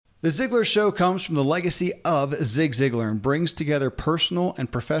The Ziglar Show comes from the legacy of Zig Ziglar and brings together personal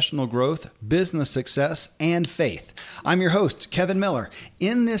and professional growth, business success, and faith. I'm your host, Kevin Miller.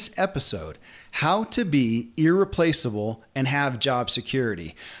 In this episode, how to be irreplaceable and have job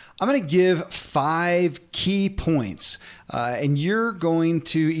security. I'm going to give 5 key points, and you're going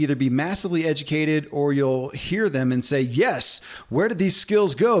to either be massively educated or you'll hear them and say, yes, where did these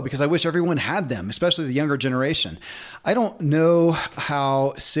skills go? Because I wish everyone had them, especially the younger generation. I don't know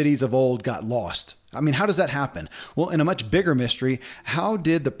how cities of old got lost. I mean, how does that happen? Well, in a much bigger mystery, how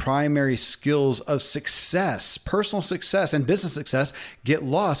did the primary skills of success, personal success and business success get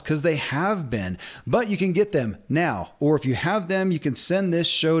lost? Because they have been, but you can get them now. Or if you have them, you can send this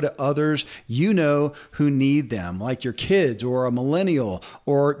show to others you know who need them, like your kids or a millennial,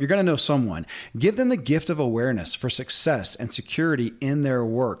 or you're going to know someone. Give them the gift of awareness for success and security in their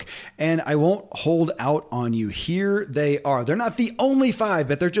work. And I won't hold out on you. Here they are. They're not the only 5,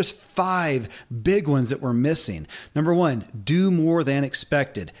 but they're just 5 big ones that we're missing. Number 1, do more than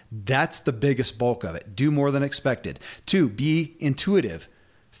expected. That's the biggest bulk of it. Do more than expected. 2, be intuitive.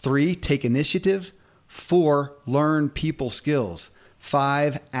 3, take initiative. 4, learn people skills.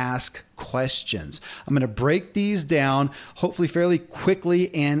 5, ask questions. I'm going to break these down, hopefully fairly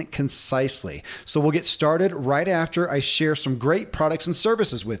quickly and concisely. So we'll get started right after I share some great products and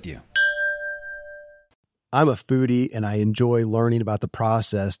services with you. I'm a foodie and I enjoy learning about the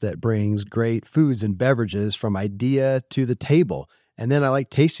process that brings great foods and beverages from idea to the table. And then I like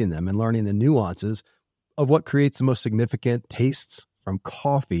tasting them and learning the nuances of what creates the most significant tastes, from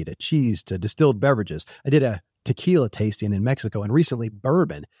coffee to cheese to distilled beverages. I did a tequila tasting in Mexico and recently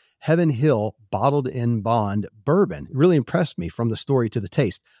bourbon. Heaven Hill bottled in bond bourbon really impressed me from the story to the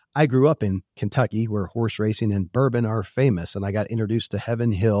taste. I grew up in Kentucky where horse racing and bourbon are famous, and I got introduced to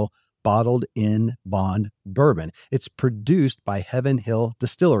Heaven Hill bottled in bond bourbon. It's produced by Heaven Hill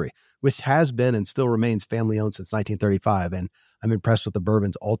Distillery, which has been and still remains family owned since 1935. And I'm impressed with the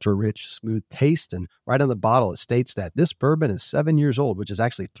bourbon's ultra rich, smooth taste. And right on the bottle, it states that this bourbon is 7 years old, which is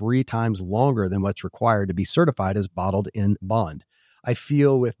actually 3 times longer than what's required to be certified as bottled in bond. I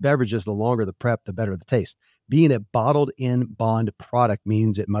feel with beverages, the longer the prep, the better the taste. Being a bottled in bond product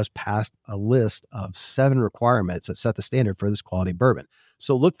means it must pass a list of 7 requirements that set the standard for this quality bourbon.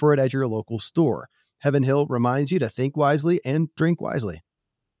 So look for it at your local store. Heaven Hill reminds you to think wisely and drink wisely.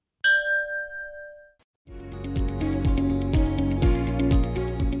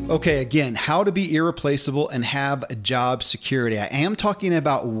 Okay, again, how to be irreplaceable and have job security. I am talking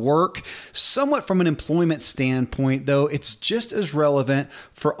about work somewhat from an employment standpoint, though it's just as relevant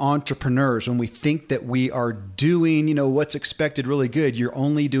for entrepreneurs. When we think that we are doing, what's expected really good, you're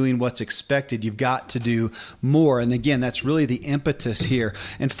only doing what's expected. You've got to do more. And again, that's really the impetus here.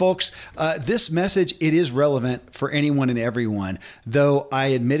 And folks, this message, it is relevant for anyone and everyone, though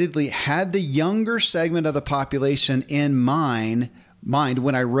I admittedly had the younger segment of the population in mind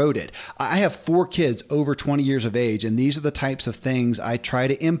when I wrote it. I have 4 kids over 20 years of age, and these are the types of things I try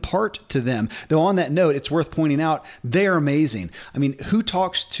to impart to them. Though on that note, it's worth pointing out, they are amazing. I mean, who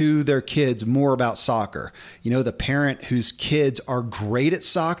talks to their kids more about soccer? The parent whose kids are great at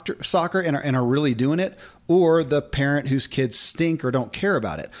soccer and are really doing it, or the parent whose kids stink or don't care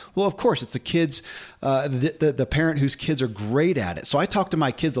about it? Well, of course, it's the parent whose kids are great at it. So I talk to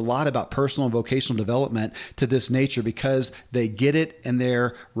my kids a lot about personal and vocational development to this nature because they get it and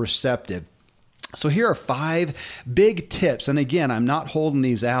they're receptive. So here are 5 big tips. And again, I'm not holding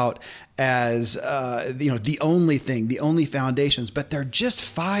these out as the only thing, the only foundations, but they're just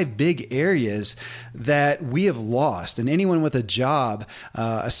 5 big areas that we have lost. And anyone with a job,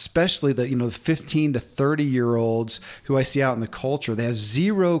 especially the 15 to 30 year olds who I see out in the culture, they have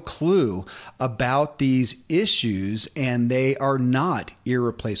zero clue about these issues, and they are not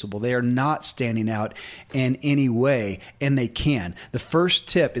irreplaceable. They are not standing out in any way, and they can. The first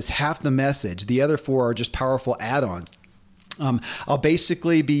tip is half the message. The other 4 are just powerful add-ons. I'll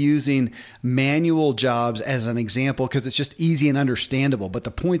basically be using manual jobs as an example because it's just easy and understandable, but the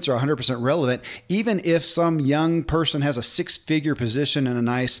points are 100% relevant, even if some young person has a 6-figure position in a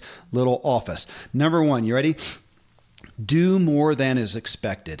nice little office. Number 1, you ready? Do more than is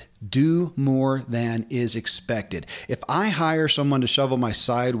expected. Do more than is expected. If I hire someone to shovel my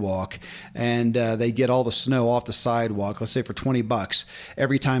sidewalk and they get all the snow off the sidewalk, let's say for $20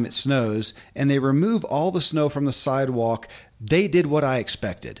 every time it snows, and they remove all the snow from the sidewalk, they did what I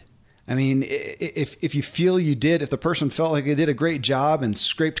expected. I mean, if you feel you did, if the person felt like they did a great job and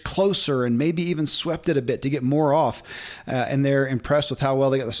scraped closer and maybe even swept it a bit to get more off, and they're impressed with how well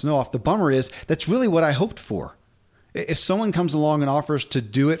they got the snow off, the bummer is that's really what I hoped for. If someone comes along and offers to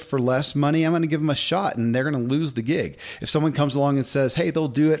do it for less money, I'm going to give them a shot and they're going to lose the gig. If someone comes along and says, hey, they'll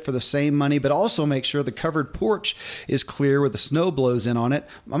do it for the same money, but also make sure the covered porch is clear where the snow blows in on it,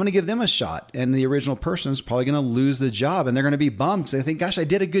 I'm going to give them a shot. And the original person is probably going to lose the job and they're going to be bummed because they think, gosh, I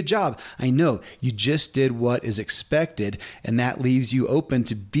did a good job. I know you just did what is expected, and that leaves you open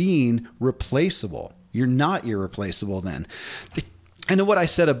to being replaceable. You're not irreplaceable then. I know what I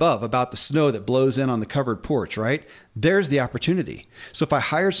said above about the snow that blows in on the covered porch, right? There's the opportunity. So if I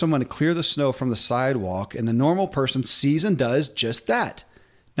hire someone to clear the snow from the sidewalk and the normal person sees and does just that.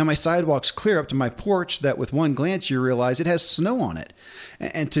 Now my sidewalk's clear up to my porch that with one glance you realize it has snow on it.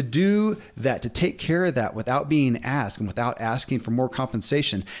 And to do that, to take care of that without being asked and without asking for more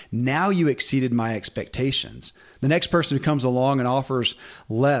compensation, now you exceeded my expectations. The next person who comes along and offers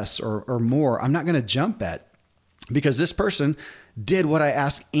less or more, I'm not going to jump at, because this person did what I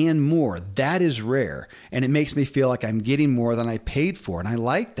asked and more. That is rare. And it makes me feel like I'm getting more than I paid for. And I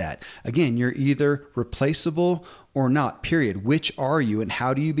like that. Again, you're either replaceable or not, period. Which are you, and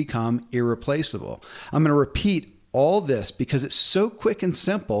how do you become irreplaceable? I'm going to repeat all this because it's so quick and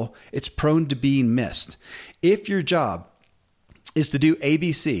simple, it's prone to being missed. If your job is to do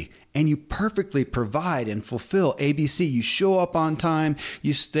ABC, and you perfectly provide and fulfill ABC, you show up on time,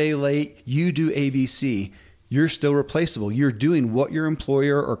 you stay late, you do ABC, you're still replaceable. You're doing what your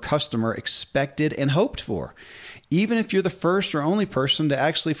employer or customer expected and hoped for. Even if you're the first or only person to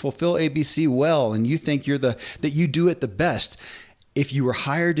actually fulfill ABC well and you think that you do it the best, if you were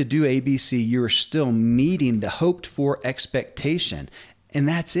hired to do ABC, you're still meeting the hoped for expectation. And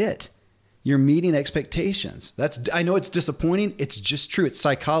that's it. You're meeting expectations. I know it's disappointing. It's just true. It's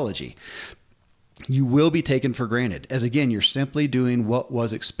psychology. You will be taken for granted, as again, you're simply doing what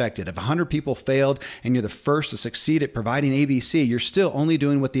was expected. If 100 people failed and you're the first to succeed at providing ABC, you're still only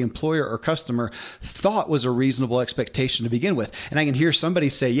doing what the employer or customer thought was a reasonable expectation to begin with. And I can hear somebody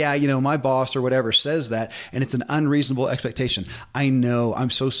say, yeah, my boss or whatever says that, and it's an unreasonable expectation. I know,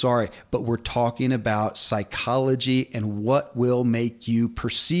 I'm so sorry, but we're talking about psychology and what will make you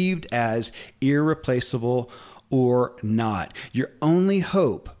perceived as irreplaceable or not. Your only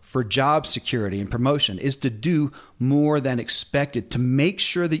hope for job security and promotion is to do more than expected, to make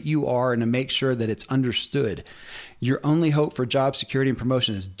sure that you are and to make sure that it's understood. Your only hope for job security and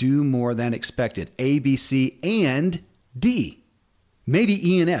promotion is do more than expected. A, B, C, and D. Maybe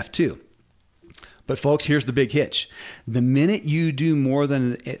E and F too. But folks, here's the big hitch. The minute you do more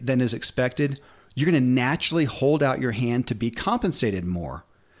than is expected, you're going to naturally hold out your hand to be compensated more.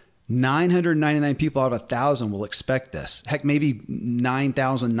 999 people out of 1,000 will expect this. Heck, maybe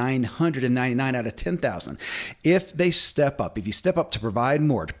 9,999 out of 10,000. If they step up, if you step up to provide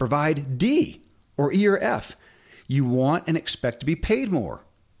more, to provide D or E or F, you want and expect to be paid more.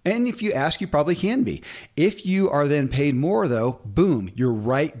 And if you ask, you probably can be. If you are then paid more though, boom, you're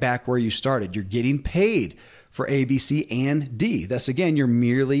right back where you started. You're getting paid for A, B, C, and D. Thus again, you're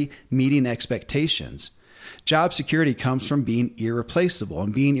merely meeting expectations. Job security comes from being irreplaceable,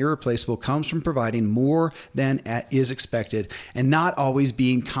 and being irreplaceable comes from providing more than is expected and not always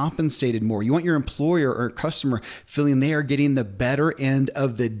being compensated more. You want your employer or customer feeling they are getting the better end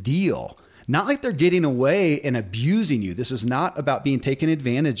of the deal, not like they're getting away and abusing you. This is not about being taken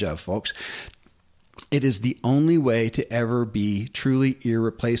advantage of, folks. It is the only way to ever be truly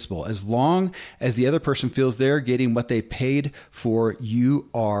irreplaceable. As long as the other person feels they're getting what they paid for, you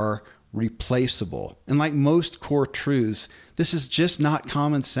are replaceable. And like most core truths, this is just not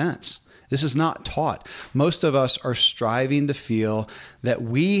common sense. This is not taught. Most of us are striving to feel that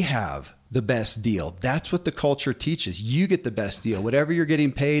we have the best deal. That's what the culture teaches. You get the best deal. Whatever you're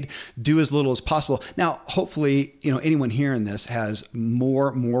getting paid, do as little as possible. Now, hopefully, anyone hearing this has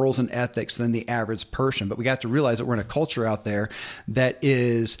more morals and ethics than the average person, but we got to realize that we're in a culture out there that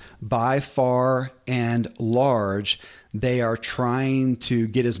is by far and large, they are trying to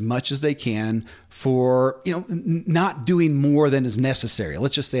get as much as they can for, not doing more than is necessary.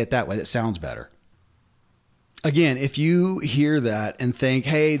 Let's just say it that way. That sounds better. Again, if you hear that and think,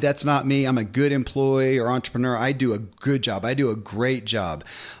 hey, that's not me, I'm a good employee or entrepreneur, I do a good job, I do a great job,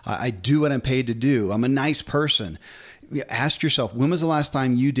 I do what I'm paid to do, I'm a nice person. Ask yourself, when was the last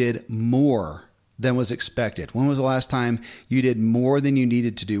time you did more than was expected? When was the last time you did more than you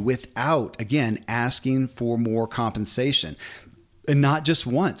needed to do without, again, asking for more compensation? And not just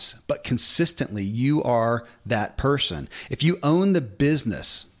once, but consistently, you are that person. If you own the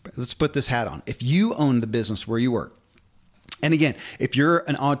business, let's put this hat on. If you own the business where you work, and again, if you're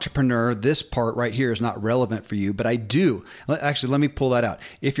an entrepreneur, this part right here is not relevant for you, but I do. Actually, let me pull that out.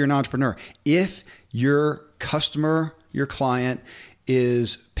 If you're an entrepreneur, if your customer, your client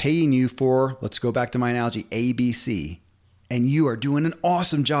is paying you for, let's go back to my analogy, ABC, and you are doing an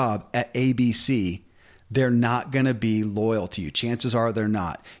awesome job at ABC, they're not going to be loyal to you. Chances are they're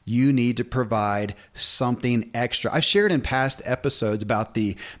not. You need to provide something extra. I've shared in past episodes about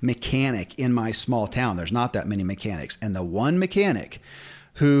the mechanic in my small town. There's not that many mechanics. And the one mechanic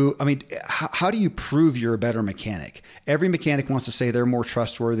who, I mean, how do you prove you're a better mechanic? Every mechanic wants to say they're more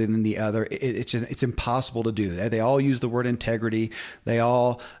trustworthy than the other. It's impossible to do. They all use the word integrity. They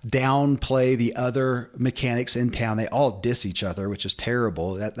all downplay the other mechanics in town. They all diss each other, which is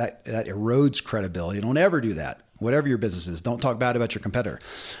terrible. That erodes credibility. Don't ever do that. Whatever your business is, don't talk bad about your competitor.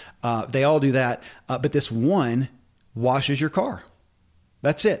 They all do that. But this one washes your car.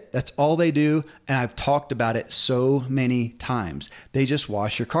 That's it. That's all they do. And I've talked about it so many times. They just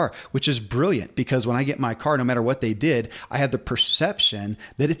wash your car, which is brilliant because when I get my car, no matter what they did, I have the perception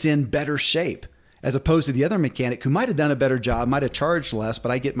that it's in better shape as opposed to the other mechanic who might have done a better job, might have charged less,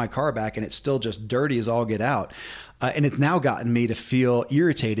 but I get my car back and it's still just dirty as all get out. And it's now gotten me to feel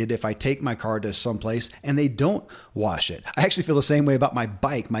irritated if I take my car to someplace and they don't wash it. I actually feel the same way about my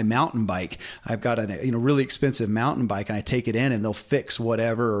bike, my mountain bike. I've got a really expensive mountain bike and I take it in and they'll fix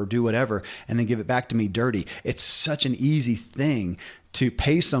whatever or do whatever and then give it back to me dirty. It's such an easy thing to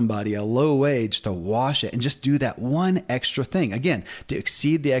pay somebody a low wage to wash it and just do that one extra thing. Again, to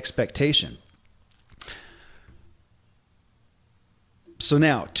exceed the expectation. So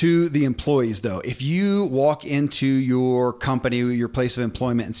now to the employees though, if you walk into your company, your place of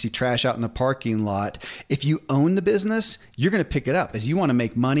employment and see trash out in the parking lot, if you own the business, you're going to pick it up as you want to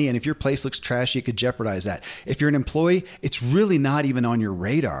make money. And if your place looks trashy, it could jeopardize that. If you're an employee, it's really not even on your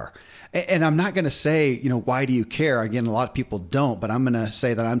radar. And I'm not going to say, why do you care? Again, a lot of people don't, but I'm going to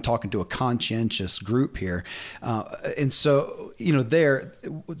say that I'm talking to a conscientious group here. And so,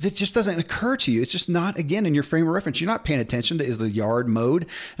 that just doesn't occur to you. It's just not, again, in your frame of reference. You're not paying attention to, is the yard mowed?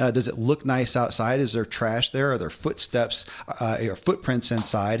 Does it look nice outside? Is there trash there? Are there footsteps or footprints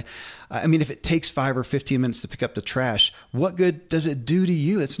inside? I mean, if it takes 5 or 15 minutes to pick up the trash, what good does it do to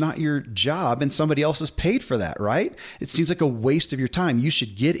you? It's not your job and somebody else is paid for that, right? It seems like a waste of your time. You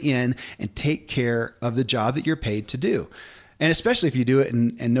should get in and take care of the job that you're paid to do. And especially if you do it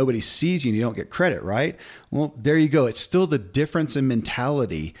and nobody sees you and you don't get credit, right? Well, there you go. It's still the difference in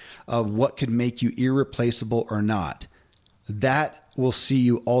mentality of what could make you irreplaceable or not. That will see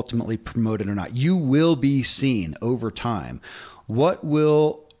you ultimately promoted or not. You will be seen over time. What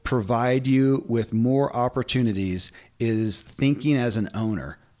will provide you with more opportunities is thinking as an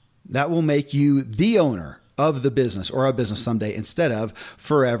owner. That will make you the owner of the business or a business someday instead of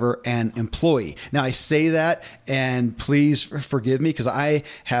forever an employee. Now I say that and please forgive me because I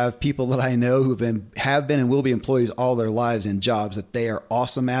have people that I know who have been and will be employees all their lives in jobs that they are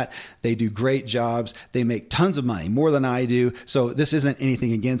awesome at. They do great jobs. They make tons of money, more than I do. So this isn't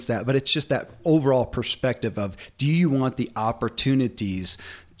anything against that, but it's just that overall perspective of, do you want the opportunities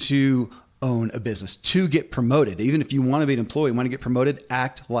to own a business, to get promoted? Even if you want to be an employee, want to get promoted,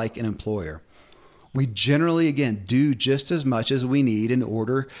 act like an employer. We generally, again, do just as much as we need in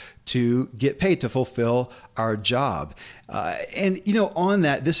order to get paid to fulfill our job. And on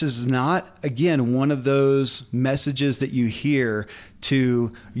that, this is not, again, one of those messages that you hear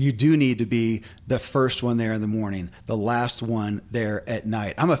you do need to be the first one there in the morning, the last one there at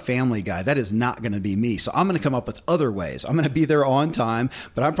night. I'm a family guy. That is not going to be me. So I'm going to come up with other ways. I'm going to be there on time,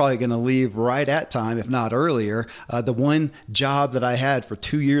 but I'm probably going to leave right at time, if not earlier. The one job that I had for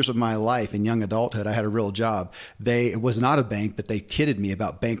 2 years of my life in young adulthood, I had a real job. It was not a bank, but they kidded me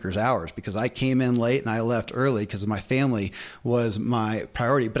about banker's hours because I came in late and I left early because my family was my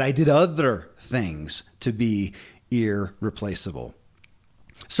priority. But I did other things to be irreplaceable.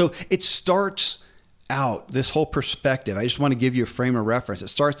 So it starts out, this whole perspective. I just want to give you a frame of reference. It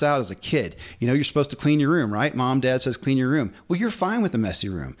starts out as a kid. You're supposed to clean your room, right? Mom, dad says clean your room. Well, you're fine with a messy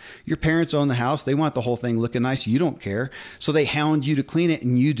room. Your parents own the house. They want the whole thing looking nice. You don't care. So they hound you to clean it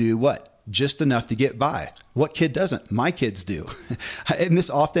and you do what? Just enough to get by. What kid doesn't? My kids do. And this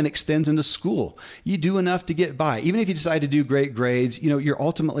often extends into school. You do enough to get by. Even if you decide to do great grades, you're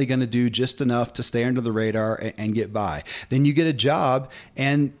ultimately going to do just enough to stay under the radar and get by. Then you get a job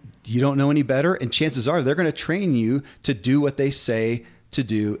and you don't know any better. And chances are they're going to train you to do what they say to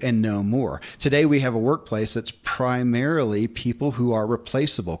do and no more. Today, we have a workplace that's primarily people who are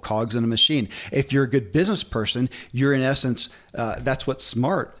replaceable, cogs in a machine. If you're a good business person, you're in essence, that's what's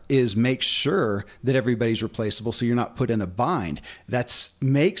smart is make sure that everybody's replaceable so you're not put in a bind. That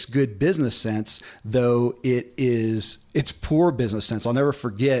makes good business sense, though it's poor business sense. I'll never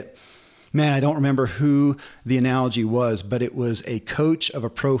forget. Man, I don't remember who the analogy was, but it was a coach of a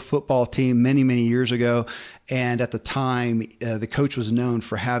pro football team many, many years ago. And at the time, the coach was known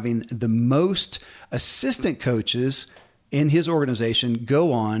for having the most assistant coaches in his organization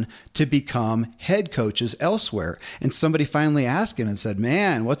go on to become head coaches elsewhere. And somebody finally asked him and said,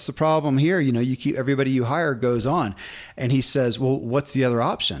 man, what's the problem here? You keep everybody you hire goes on. And he says, well, what's the other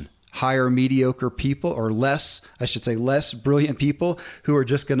option? Hire mediocre people, or less brilliant people who are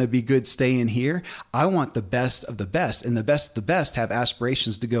just going to be good staying here. I want the best of the best, and the best of the best have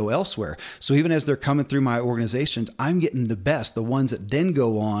aspirations to go elsewhere. So even as they're coming through my organizations, I'm getting the best, the ones that then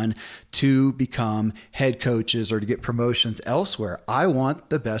go on to become head coaches or to get promotions elsewhere. I want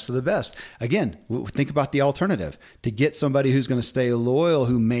the best of the best. Again, think about the alternative. To get somebody who's going to stay loyal,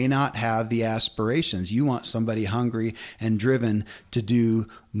 who may not have the aspirations, you want somebody hungry and driven to do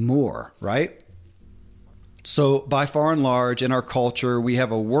more, right? So by far and large in our culture, we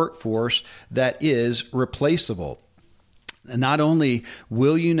have a workforce that is replaceable. And not only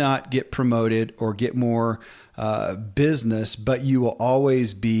will you not get promoted or get more business, but you will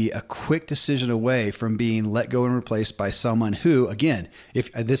always be a quick decision away from being let go and replaced by someone who, again, if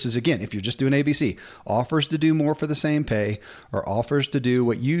you're just doing ABC, offers to do more for the same pay or offers to do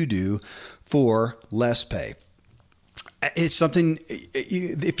what you do for less pay. It's something,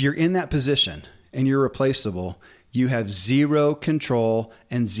 if you're in that position and you're replaceable, you have zero control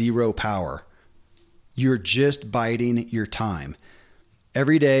and zero power. You're just biding your time.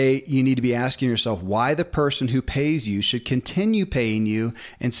 Every day you need to be asking yourself why the person who pays you should continue paying you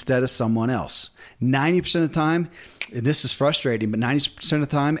instead of someone else. 90% of the time, and this is frustrating, but 90% of the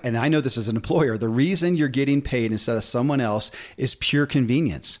time, and I know this as an employer, the reason you're getting paid instead of someone else is pure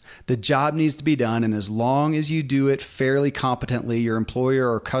convenience. The job needs to be done, and as long as you do it fairly competently, your employer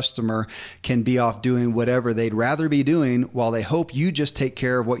or customer can be off doing whatever they'd rather be doing while they hope you just take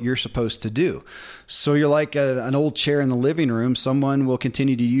care of what you're supposed to do. So you're like an old chair in the living room. Someone will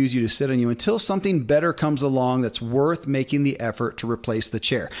continue to use you to sit on you until something better comes along that's worth making the effort to replace the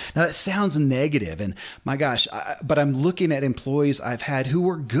chair. Now that sounds negative, and my gosh, but I'm looking at employees I've had who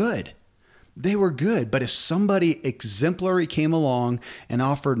were good. They were good, but if somebody exemplary came along and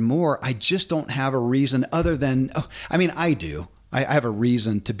offered more, I just don't have a reason other than, I do. I have a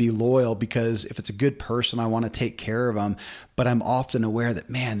reason to be loyal because if it's a good person, I want to take care of them. But I'm often aware that,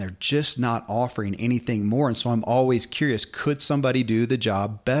 man, they're just not offering anything more. And so I'm always curious, could somebody do the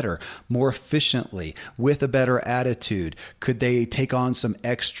job better, more efficiently, with a better attitude? Could they take on some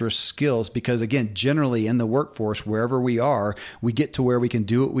extra skills? Because again, generally in the workforce, wherever we are, we get to where we can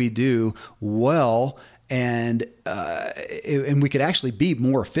do what we do well. And we could actually be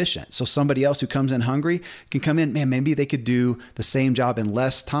more efficient. So somebody else who comes in hungry can come in, man, maybe they could do the same job in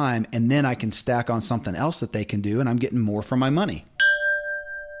less time, and then I can stack on something else that they can do, and I'm getting more for my money.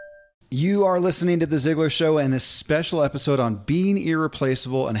 You are listening to The Ziglar Show and this special episode on being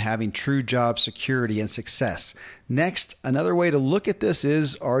irreplaceable and having true job security and success. Next, another way to look at this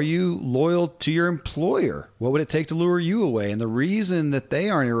is, are you loyal to your employer? What would it take to lure you away? And the reason that they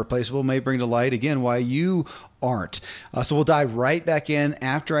aren't irreplaceable may bring to light, again, why you aren't. So we'll dive right back in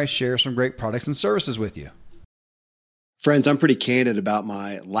after I share some great products and services with you. Friends, I'm pretty candid about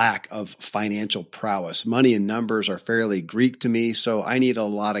my lack of financial prowess. Money and numbers are fairly Greek to me, so I need a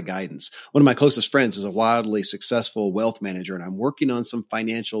lot of guidance. One of my closest friends is a wildly successful wealth manager, and I'm working on some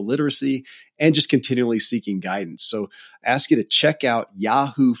financial literacy and just continually seeking guidance. So I ask you to check out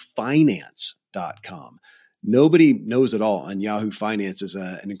yahoofinance.com. Nobody knows it all, and Yahoo Finance is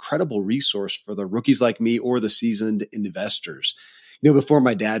an incredible resource for the rookies like me or the seasoned investors. Before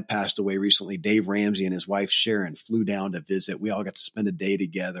my dad passed away recently, Dave Ramsey and his wife Sharon flew down to visit. We all got to spend a day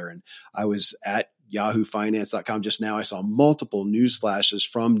together, and I was at yahoofinance.com just now. I saw multiple news flashes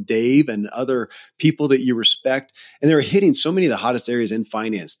from Dave and other people that you respect, and they were hitting so many of the hottest areas in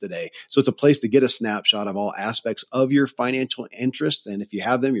finance today. So it's a place to get a snapshot of all aspects of your financial interests, and if you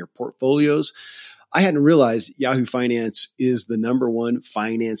have them, your portfolios. I hadn't realized Yahoo Finance is the #1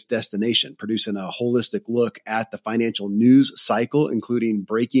 finance destination, producing a holistic look at the financial news cycle, including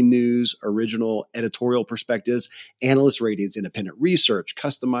breaking news, original editorial perspectives, analyst ratings, independent research,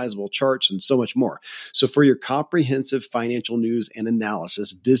 customizable charts, and so much more. So for your comprehensive financial news and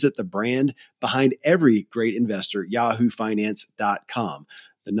analysis, visit the brand behind every great investor, yahoofinance.com,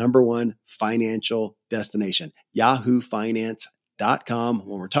 the #1 financial destination, yahoofinance.com. One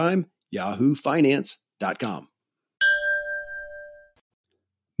more time, yahoofinance.com.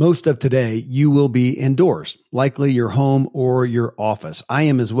 Most of today, you will be indoors, likely your home or your office. I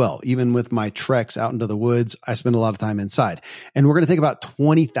am as well. Even with my treks out into the woods, I spend a lot of time inside. And we're going to take about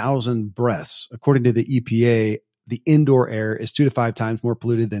 20,000 breaths. According to the EPA, The indoor air is 2 to 5 times more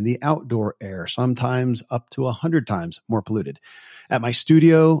polluted than the outdoor air, sometimes up to 100 times more polluted. At my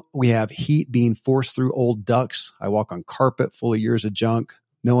studio, we have heat being forced through old ducts. I walk on carpet full of years of junk.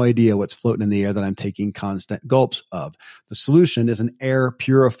 No idea what's floating in the air that I'm taking constant gulps of. The solution is an air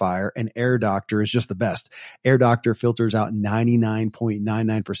purifier, and Air Doctor is just the best. Air Doctor filters out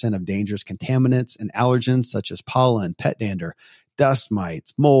 99.99% of dangerous contaminants and allergens such as pollen, pet dander, dust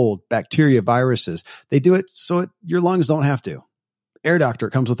mites, mold, bacteria, viruses. They do it so your lungs don't have to. Air Doctor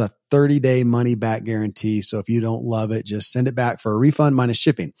comes with a 30-day money-back guarantee, so if you don't love it, just send it back for a refund minus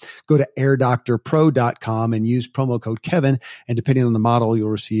shipping. Go to airdoctorpro.com and use promo code Kevin, and depending on the model, you'll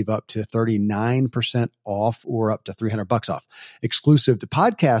receive up to 39% off or up to $300 off. Exclusive to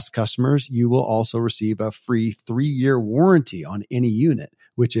podcast customers, you will also receive a free 3-year warranty on any unit,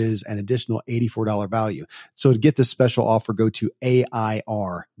 which is an additional $84 value. So to get this special offer, go to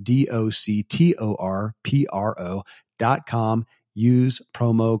airdoctorpro.com. Use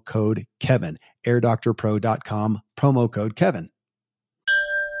promo code Kevin. airdoctorpro.com, promo code Kevin.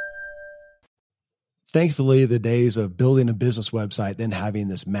 Thankfully, the days of building a business website, then having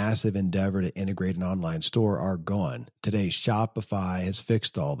this massive endeavor to integrate an online store are gone. Today, Shopify has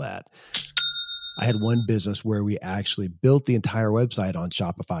fixed all that. I had one business where we actually built the entire website on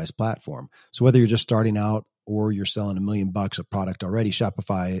Shopify's platform. So whether you're just starting out or you're selling $1 million of product already,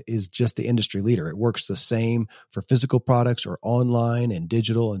 Shopify is just the industry leader. It works the same for physical products or online and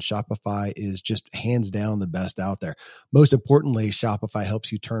digital, and Shopify is just hands down the best out there. Most importantly, Shopify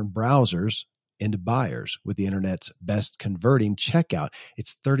helps you turn browsers into buyers with the internet's best converting checkout.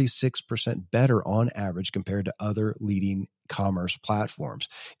 It's 36% better on average compared to other leading commerce platforms.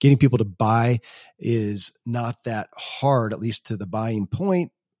 Getting people to buy is not that hard, at least to the buying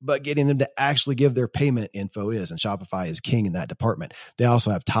point, but getting them to actually give their payment info is, and Shopify is king in that department. They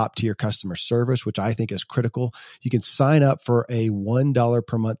also have top tier customer service, which I think is critical. You can sign up for a $1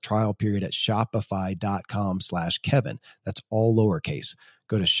 per month trial period at shopify.com/Kevin. That's all lowercase.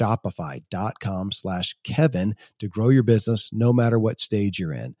 Go to shopify.com/Kevin to grow your business no matter what stage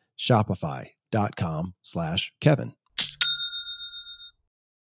you're in. Shopify.com/Kevin.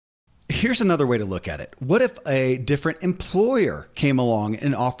 Here's another way to look at it. What if a different employer came along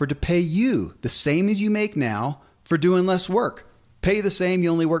and offered to pay you the same as you make now for doing less work? Pay the same, you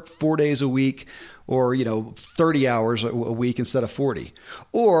only work 4 days a week, or 30 hours a week instead of 40.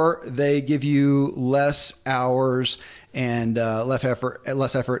 Or they give you less hours and less effort,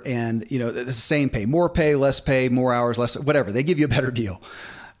 and it's the same pay, more hours, less, whatever. They give you a better deal.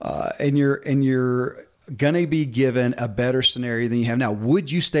 And you're going to be given a better scenario than you have now.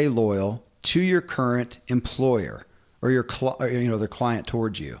 Would you stay loyal to your current employer or the client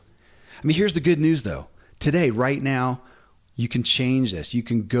towards you? I mean, here's the good news though. Today, right now, you can change this. You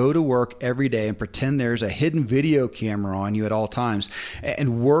can go to work every day and pretend there's a hidden video camera on you at all times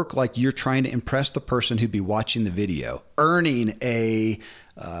and work like you're trying to impress the person who'd be watching the video, earning an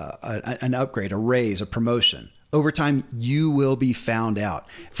upgrade, a raise, a promotion. Over time, you will be found out.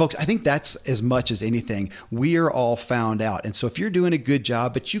 Folks, I think that's as much as anything. We are all found out. And so if you're doing a good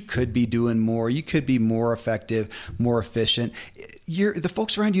job, but you could be doing more, you could be more effective, more efficient, the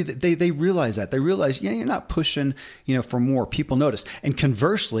folks around you, they realize that. They realize, you're not pushing, for more. People notice. And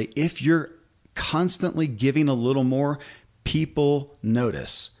conversely, if you're constantly giving a little more, people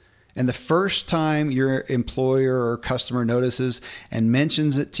notice. And the first time your employer or customer notices and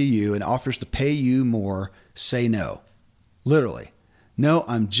mentions it to you and offers to pay you more, say no. Literally. No,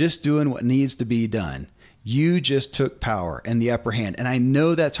 I'm just doing what needs to be done. You just took power and the upper hand. And I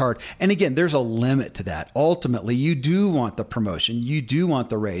know that's hard. And again, there's a limit to that. Ultimately, you do want the promotion. You do want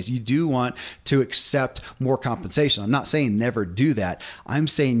the raise. You do want to accept more compensation. I'm not saying never do that. I'm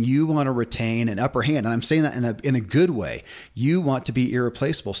saying you want to retain an upper hand. And I'm saying that in a good way. You want to be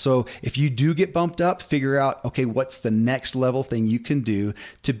irreplaceable. So if you do get bumped up, figure out, okay, what's the next level thing you can do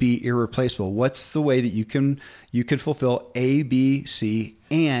to be irreplaceable? What's the way that you can fulfill A, B, C,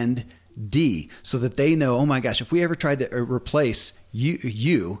 and D, so that they know, oh my gosh, if we ever tried to replace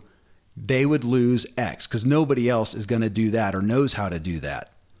you, they would lose X, because nobody else is going to do that or knows how to do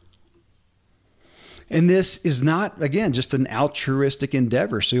that. And this is not, again, just an altruistic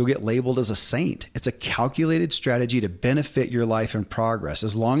endeavor, so you'll get labeled as a saint. It's a calculated strategy to benefit your life and progress.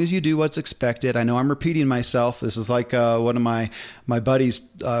 As long as you do what's expected. I know I'm repeating myself. This is like one of my buddies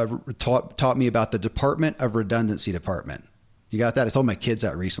taught me about the Department of Redundancy Department. You got that? I told my kids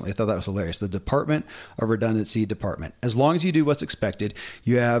that recently. I thought that was hilarious. The Department of Redundancy Department. As long as you do what's expected,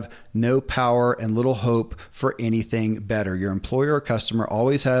 you have no power and little hope for anything better. Your employer or customer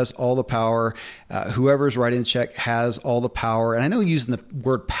always has all the power. Whoever's writing the check has all the power. And I know using the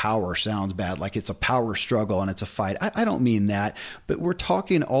word power sounds bad, like it's a power struggle and it's a fight. I don't mean that, but we're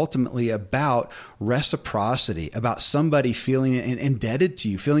talking ultimately about reciprocity, about somebody feeling indebted to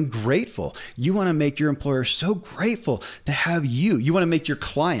you, feeling grateful. You want to make your employer so grateful to have you. You want to make your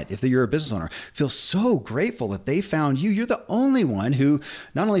client, if you're a business owner, feel so grateful that they found you. You're the only one who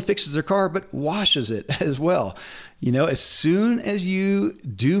not only fixes their car, but washes it as well. You know, as soon as you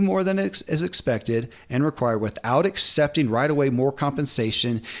do more than is expected and required without accepting right away more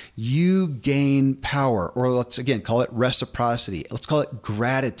compensation, you gain power, or let's again call it reciprocity. Let's call it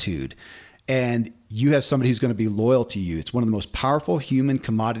gratitude. And you have somebody who's going to be loyal to you. It's one of the most powerful human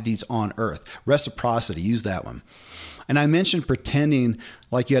commodities on earth. Reciprocity, use that one. And I mentioned pretending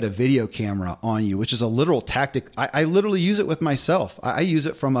like you had a video camera on you, which is a literal tactic. I literally use it with myself. I use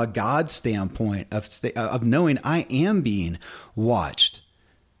it from a God standpoint of knowing I am being watched.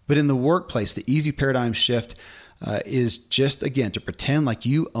 But in the workplace, the easy paradigm shift is just, again, to pretend like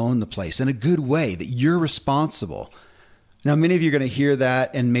you own the place in a good way, that you're responsible. Now, many of you are going to hear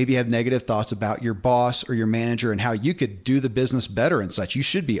that and maybe have negative thoughts about your boss or your manager and how you could do the business better and such. You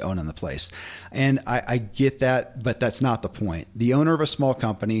should be owning the place. And I get that, but that's not the point. The owner of a small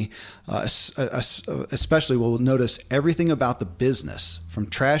company, especially, will notice everything about the business,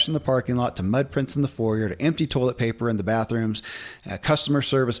 from trash in the parking lot to mud prints in the foyer to empty toilet paper in the bathrooms, customer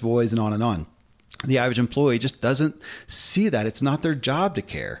service voids, and on and on. The average employee just doesn't see that. It's not their job to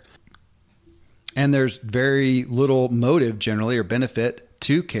care. And there's very little motive generally or benefit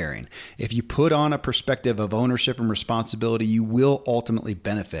to caring. If you put on a perspective of ownership and responsibility, you will ultimately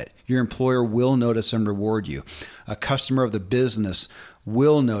benefit. Your employer will notice and reward you. A customer of the business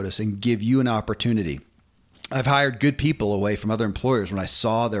will notice and give you an opportunity. I've hired good people away from other employers when I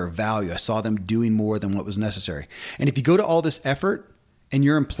saw their value. I saw them doing more than what was necessary. And if you go to all this effort and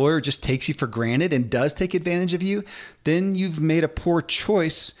your employer just takes you for granted and does take advantage of you, then you've made a poor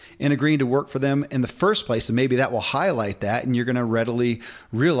choice in agreeing to work for them in the first place. And maybe that will highlight that, and you're going to readily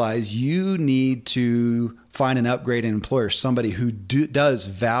realize you need to find an upgraded employer, somebody who does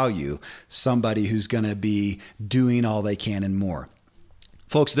value somebody who's going to be doing all they can and more.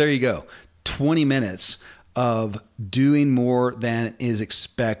 Folks, there you go. 20 minutes of doing more than is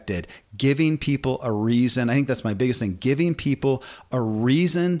expected, giving people a reason. I think that's my biggest thing, giving people a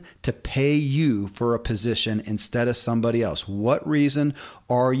reason to pay you for a position instead of somebody else. What reason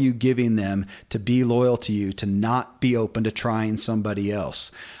are you giving them to be loyal to you, to not be open to trying somebody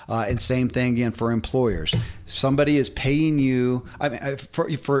else? And same thing again for employers. Somebody is paying you,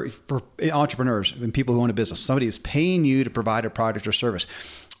 for entrepreneurs and people who own a business, somebody is paying you to provide a product or service.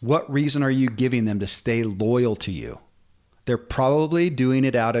 What reason are you giving them to stay loyal to you? They're probably doing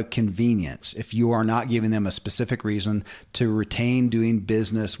it out of convenience if you are not giving them a specific reason to retain doing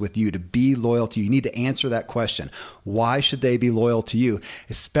business with you, to be loyal to you. You need to answer that question. Why should they be loyal to you?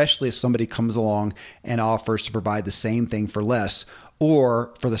 Especially if somebody comes along and offers to provide the same thing for less,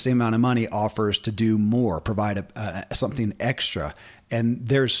 or for the same amount of money offers to do more, provide something extra. And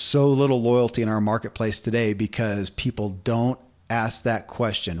there's so little loyalty in our marketplace today because people don't ask that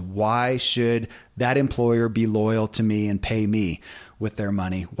question. Why should that employer be loyal to me and pay me with their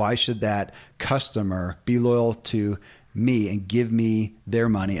money? Why should that customer be loyal to me and give me their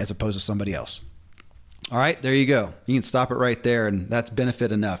money as opposed to somebody else? All right, there you go. You can stop it right there, and that's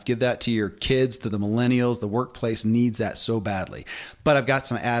benefit enough. Give that to your kids, to the millennials. The workplace needs that so badly. But I've got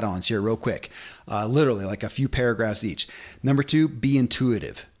some add-ons here real quick, literally like a few paragraphs each. Number 2, be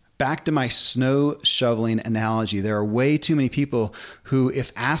intuitive. Back to my snow shoveling analogy, there are way too many people who,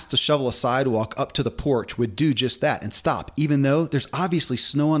 if asked to shovel a sidewalk up to the porch, would do just that and stop, even though there's obviously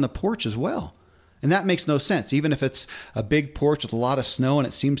snow on the porch as well. And that makes no sense. Even if it's a big porch with a lot of snow and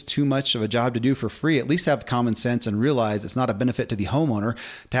it seems too much of a job to do for free, at least have common sense and realize it's not a benefit to the homeowner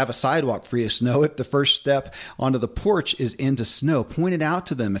to have a sidewalk free of snow if the first step onto the porch is into snow. Point it out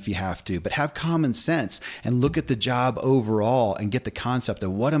to them if you have to, but have common sense and look at the job overall and get the concept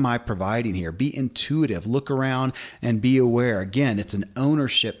of what am I providing here? Be intuitive, look around and be aware. Again, it's an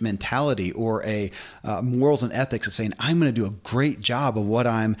ownership mentality or a morals and ethics of saying, I'm going to do a great job of what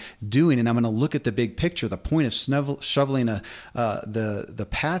I'm doing and I'm going to look at the the big picture. The point of shoveling the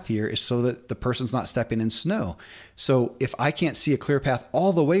path here is so that the person's not stepping in snow. So if I can't see a clear path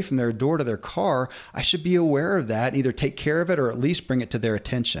all the way from their door to their car, I should be aware of that, either take care of it or at least bring it to their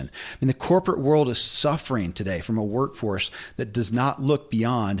attention. I mean, the corporate world is suffering today from a workforce that does not look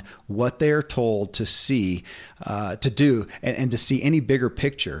beyond what they are told to see, to do, and to see any bigger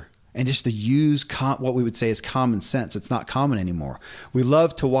picture. And just to use what we would say is common sense. It's not common anymore. We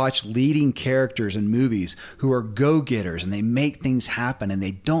love to watch leading characters in movies who are go-getters and they make things happen and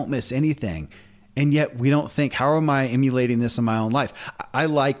they don't miss anything. And yet we don't think, how am I emulating this in my own life? I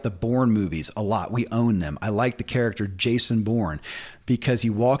like the Bourne movies a lot. We own them. I like the character Jason Bourne because he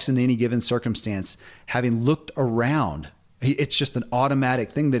walks into any given circumstance having looked around. It's just an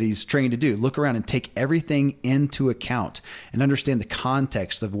automatic thing that he's trained to do. Look around and take everything into account and understand the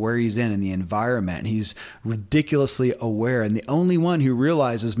context of where he's in and the environment. And he's ridiculously aware and the only one who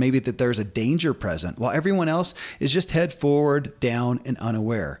realizes maybe that there's a danger present while everyone else is just head forward, down, and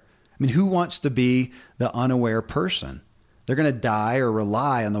unaware. I mean, who wants to be the unaware person? They're going to die or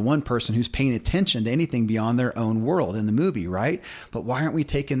rely on the one person who's paying attention to anything beyond their own world in the movie, right? But why aren't we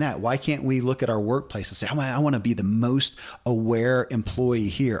taking that? Why can't we look at our workplace and say, I want to be the most aware employee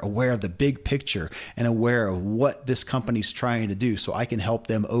here, aware of the big picture and aware of what this company's trying to do so I can help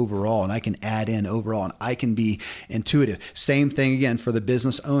them overall and I can add in overall and I can be intuitive. Same thing again for the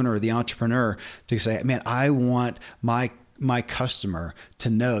business owner or the entrepreneur to say, man, I want my customer to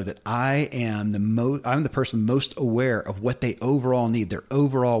know that I'm the person most aware of what they overall need, their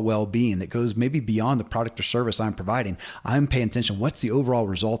overall well-being that goes maybe beyond the product or service I'm providing. I'm paying attention. What's the overall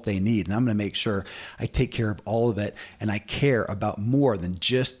result they need? And I'm going to make sure I take care of all of it. And I care about more than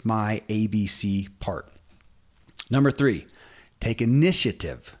just my ABC part. Number 3, take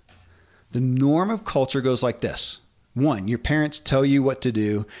initiative. The norm of culture goes like this. 1, your parents tell you what to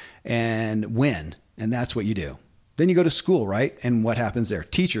do and when, and that's what you do. Then you go to school, right? And what happens there?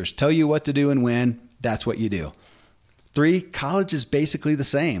 Teachers tell you what to do and when. That's what you do. 3, college is basically the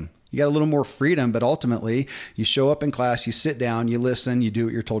same. You got a little more freedom, but ultimately you show up in class, you sit down, you listen, you do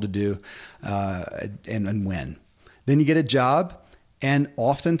what you're told to do, and when. Then you get a job, and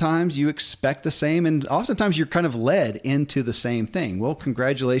oftentimes you expect the same, and oftentimes you're kind of led into the same thing. Well,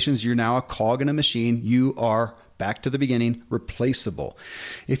 congratulations, you're now a cog in a machine. You are, back to the beginning, replaceable.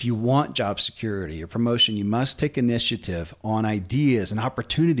 If you want job security or promotion, you must take initiative on ideas and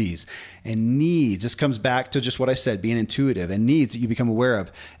opportunities and needs. This comes back to just what I said, being intuitive and needs that you become aware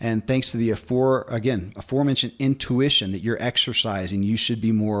of. And thanks to the aforementioned intuition that you're exercising, you should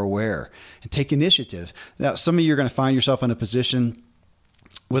be more aware and take initiative. Now, some of you are going to find yourself in a position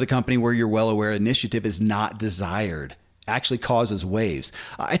with a company where you're well aware initiative is not desired. Actually causes waves.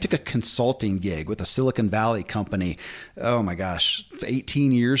 I took a consulting gig with a Silicon Valley company,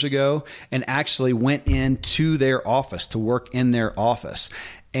 18 years ago, and actually went into their office to work in their office.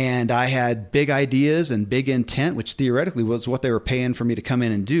 And I had big ideas and big intent, which theoretically was what they were paying for me to come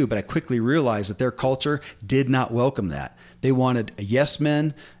in and do. But I quickly realized that their culture did not welcome that. They wanted yes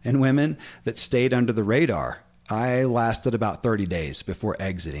men and women that stayed under the radar. I lasted about 30 days before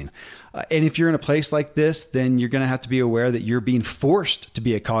exiting. And if you're in a place like this, then you're going to have to be aware that you're being forced to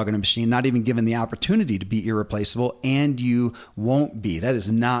be a cog in a machine, not even given the opportunity to be irreplaceable, and you won't be. That is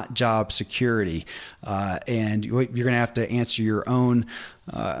not job security. And you're going to have to answer your own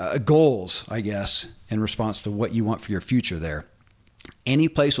goals, I guess, in response to what you want for your future there. Any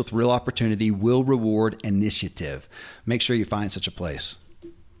place with real opportunity will reward initiative. Make sure you find such a place.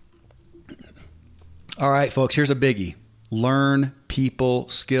 All right, folks, here's a biggie. Learn people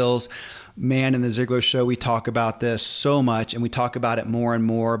skills. Man, in the Ziglar Show, we talk about this so much, and we talk about it more and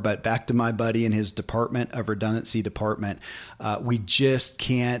more. But back to my buddy and his department of redundancy department, we just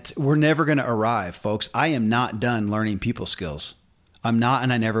can't, we're never going to arrive, folks. I am not done learning people skills. I'm not,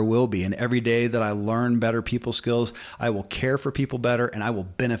 and I never will be. And every day that I learn better people skills, I will care for people better, and I will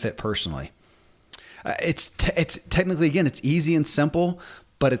benefit personally. It's technically, again, it's easy and simple,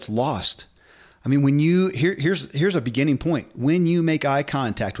 but it's lost. I mean, when here's a beginning point. When you make eye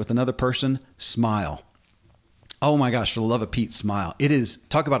contact with another person, smile. Oh my gosh, for the love of Pete, smile. It is,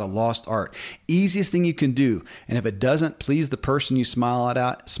 talk about a lost art. Easiest thing you can do. And if it doesn't please the person you smile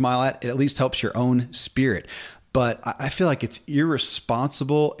at, it at least helps your own spirit. But I feel like it's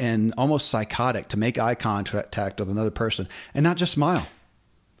irresponsible and almost psychotic to make eye contact with another person and not just smile.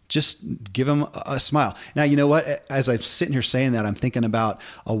 Just give them a smile. Now, you know what? As I'm sitting here saying that, I'm thinking about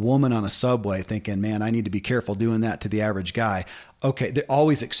a woman on a subway thinking, man, I need to be careful doing that to the average guy. Okay, there are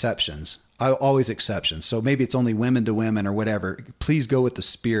always exceptions. always exceptions. So maybe it's only women to women or whatever. Please go with the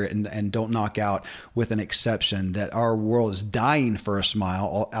spirit and don't knock out with an exception that our world is dying for a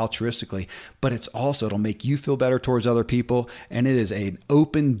smile altruistically, but it'll make you feel better towards other people. And it is an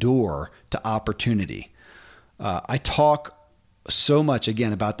open door to opportunity. I talk so much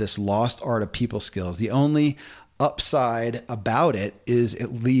again about this lost art of people skills. The only upside about it is it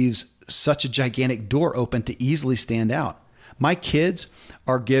leaves such a gigantic door open to easily stand out. My kids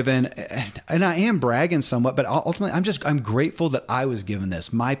are given, and I am bragging somewhat, but ultimately I'm grateful that I was given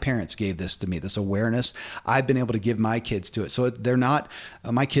this. My parents gave this to me, this awareness. I've been able to give my kids to it. So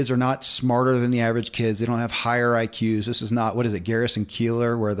my kids are not smarter than the average kids. They don't have higher IQs. This is not, what is it, Garrison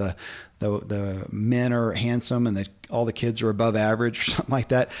Keillor, where the men are handsome and all the kids are above average or something like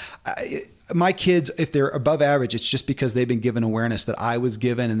that. My kids, if they're above average, it's just because they've been given awareness that I was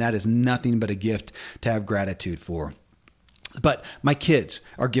given, and that is nothing but a gift to have gratitude for. But my kids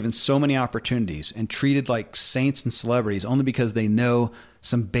are given so many opportunities and treated like saints and celebrities only because they know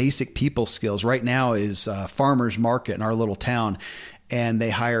some basic people skills. Right now is farmer's market in our little town, and they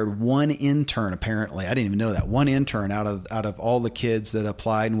hired one intern. Apparently, I didn't even know that, one intern out of all the kids that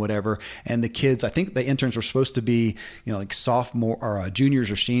applied and whatever. And the kids, I think the interns were supposed to be, like sophomore or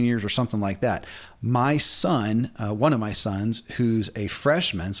juniors or seniors or something like that. My son, one of my sons, who's a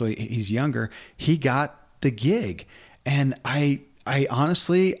freshman, so he's younger, he got the gig. And I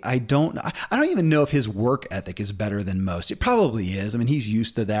honestly, I don't even know if his work ethic is better than most. It probably is. I mean, he's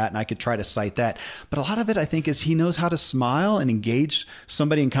used to that, and I could try to cite that. But a lot of it, I think, is he knows how to smile and engage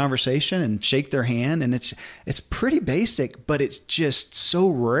somebody in conversation and shake their hand. And it's pretty basic, but it's just so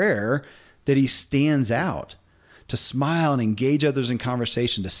rare that he stands out. To smile and engage others in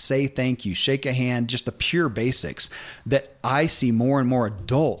conversation, to say thank you, shake a hand, just the pure basics that I see more and more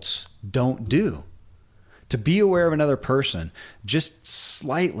adults don't do. To be aware of another person just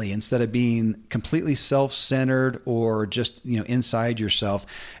slightly instead of being completely self-centered or just, inside yourself.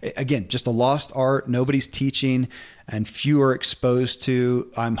 Again, just a lost art. Nobody's teaching and few are exposed to.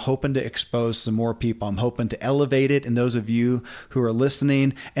 I'm hoping to expose some more people. I'm hoping to elevate it in those of you who are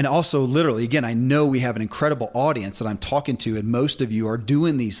listening. And also literally, again, I know we have an incredible audience that I'm talking to, and most of you are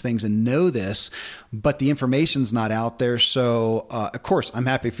doing these things and know this, but the information's not out there. So of course, I'm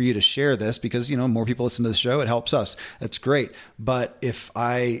happy for you to share this because, more people listen to the show. It helps us. That's great. But if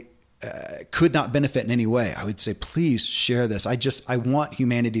I could not benefit in any way, I would say, please share this. I want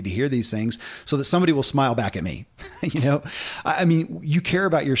humanity to hear these things so that somebody will smile back at me. I mean, you care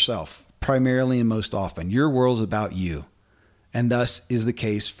about yourself primarily and most often. Your world's about you. And thus is the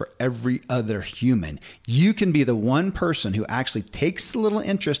case for every other human. You can be the one person who actually takes a little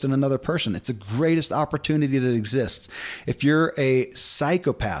interest in another person. It's the greatest opportunity that exists. If you're a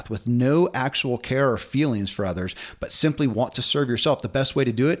psychopath with no actual care or feelings for others, but simply want to serve yourself, the best way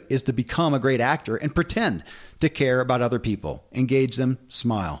to do it is to become a great actor and pretend to care about other people. Engage them,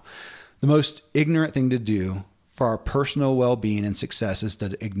 smile. The most ignorant thing to do for our personal well-being and success is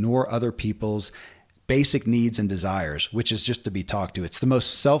to ignore other people's basic needs and desires, which is just to be talked to. It's the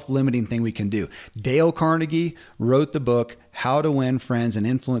most self-limiting thing we can do. Dale Carnegie wrote the book, How to Win Friends and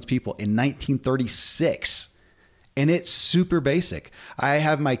Influence People in 1936. And it's super basic. I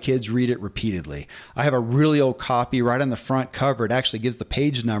have my kids read it repeatedly. I have a really old copy right on the front cover. It actually gives the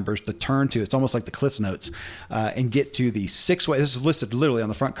page numbers to turn to. It's almost like the Cliff Notes and get to the 6 ways. This is listed literally on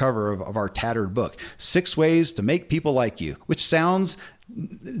the front cover of our tattered book. 6 ways to make people like you, which sounds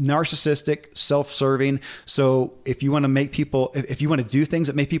narcissistic, self-serving. So if you want to make people, if you want to do things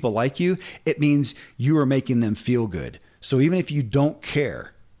that make people like you, it means you are making them feel good. So even if you don't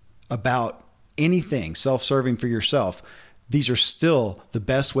care about anything self-serving for yourself, these are still the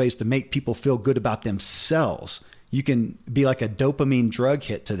best ways to make people feel good about themselves. You can be like a dopamine drug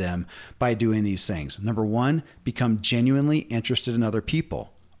hit to them by doing these things. Number 1, become genuinely interested in other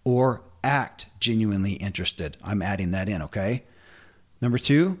people, or act genuinely interested. I'm adding that in, okay? Number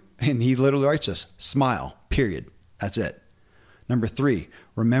 2, and he literally writes this, smile, period. That's it. Number 3,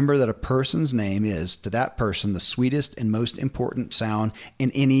 remember that a person's name is, to that person, the sweetest and most important sound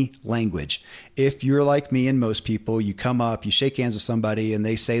in any language. If you're like me and most people, you come up, you shake hands with somebody and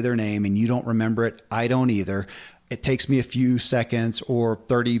they say their name and you don't remember it. I don't either. It takes me a few seconds or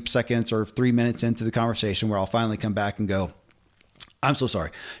 30 seconds or 3 minutes into the conversation where I'll finally come back and go, I'm so sorry.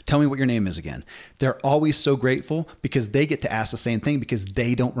 Tell me what your name is again. They're always so grateful because they get to ask the same thing because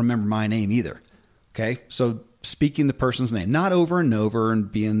they don't remember my name either. Okay. So speaking the person's name, not over and over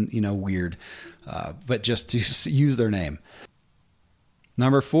and being, weird, but just to use their name.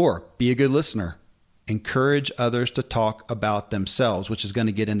 Number 4, be a good listener. Encourage others to talk about themselves, which is going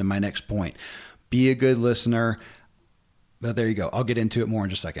to get into my next point. Be a good listener. But there you go. I'll get into it more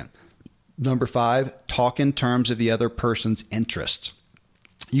in just a second. Number 5, talk in terms of the other person's interests.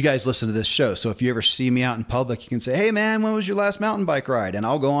 You guys listen to this show, so if you ever see me out in public, you can say, hey man, when was your last mountain bike ride? And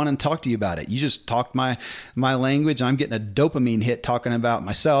I'll go on and talk to you about it. You just talked my language. I'm getting a dopamine hit talking about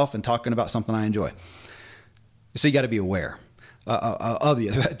myself and talking about something I enjoy. So you got to be aware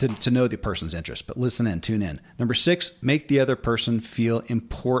to know the person's interest, but listen in, tune in. Number 6, make the other person feel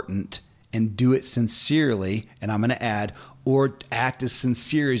important and do it sincerely. And I'm going to add, or act as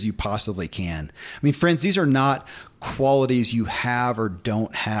sincere as you possibly can. I mean, friends, these are not qualities you have or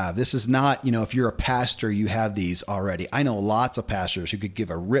don't have. This is not, if you're a pastor, you have these already. I know lots of pastors who could give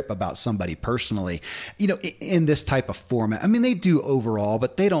a rip about somebody personally, in this type of format. I mean, they do overall,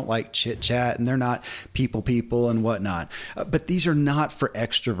 but they don't like chit chat and they're not people and whatnot. But these are not for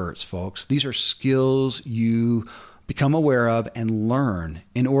extroverts, folks. These are skills you become aware of and learn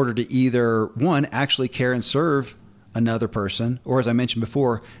in order to either, one, actually care and serve another person, or as I mentioned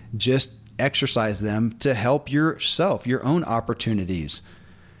before, just exercise them to help yourself, your own opportunities.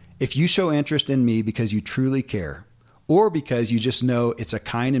 If you show interest in me because you truly care, or because you just know it's a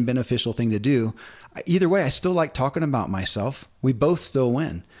kind and beneficial thing to do, either way, I still like talking about myself. We both still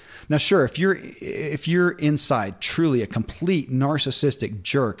win. Now, sure, if you're inside truly a complete narcissistic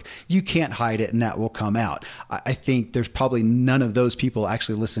jerk, you can't hide it and that will come out. I think there's probably none of those people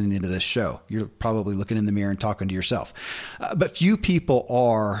actually listening into this show. You're probably looking in the mirror and talking to yourself. But few people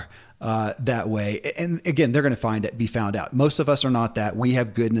are that way. And again, they're going to be found out. Most of us are not that. We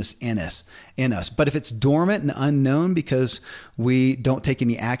have goodness in us. But if it's dormant and unknown because we don't take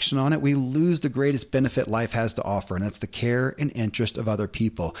any action on it, we lose the greatest benefit life has to offer. And that's the care and interest of other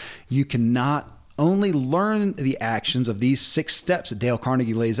people. You cannot only learn the actions of these 6 steps that Dale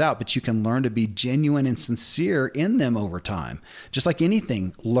Carnegie lays out, but you can learn to be genuine and sincere in them over time. Just like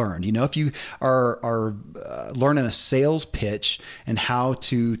anything learned, if you are learning a sales pitch and how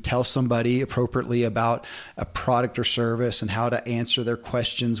to tell somebody appropriately about a product or service and how to answer their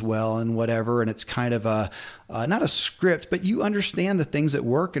questions well and whatever, and it's kind of not a script, but you understand the things that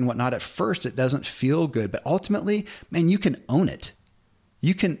work and whatnot. At first, it doesn't feel good, but ultimately, man, you can own it.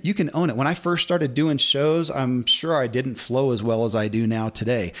 You can own it. When I first started doing shows, I'm sure I didn't flow as well as I do now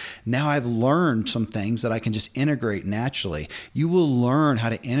today. Now I've learned some things that I can just integrate naturally. You will learn how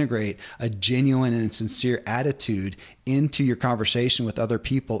to integrate a genuine and sincere attitude into your conversation with other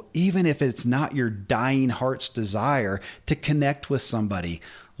people, even if it's not your dying heart's desire to connect with somebody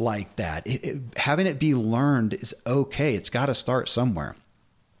like that. Having it be learned is okay. It's got to start somewhere.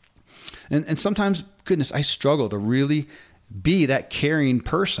 And sometimes, goodness, I struggle to really be that caring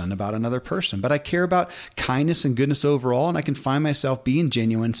person about another person, but I care about kindness and goodness overall, and I can find myself being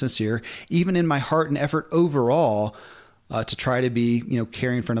genuine, sincere, even in my heart and effort overall, to try to be,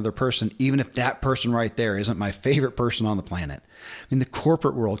 caring for another person, even if that person right there isn't my favorite person on the planet. I mean, the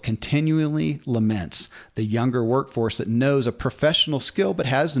corporate world continually laments the younger workforce that knows a professional skill, but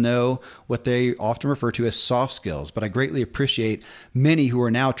has no, what they often refer to as soft skills. But I greatly appreciate many who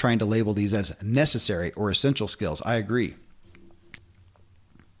are now trying to label these as necessary or essential skills. I agree.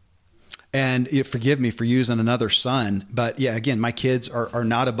 And forgive me for using another son, but yeah, again, my kids are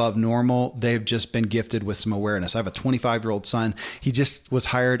not above normal. They've just been gifted with some awareness. I have a 25-year-old son. He just was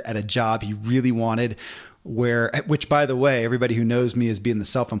hired at a job he really wanted, which by the way, everybody who knows me as being the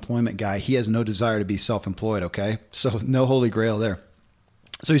self-employment guy, he has no desire to be self-employed. Okay. So no holy grail there.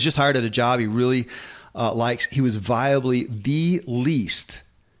 So he's just hired at a job he really likes. He was viably the least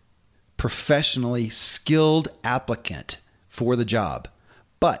professionally skilled applicant for the job,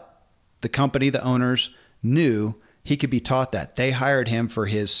 but the company, the owners, knew he could be taught that. They hired him for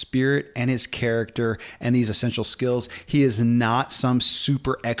his spirit and his character and these essential skills. He is not some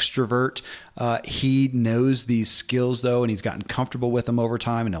super extrovert. He knows these skills, though, and he's gotten comfortable with them over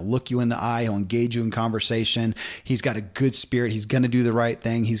time, and he'll look you in the eye. He'll engage you in conversation. He's got a good spirit. He's going to do the right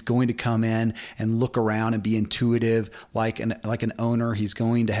thing. He's going to come in and look around and be intuitive like an owner. He's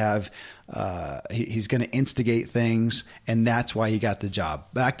going to have he's going to instigate things, and that's why he got the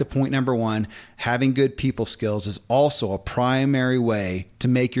job. Back to point number 1, having good people skills is also a primary way to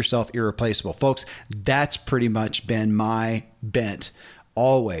make yourself irreplaceable. Folks, that's pretty much been my bent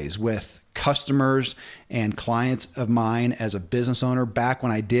always with customers and clients of mine as a business owner. Back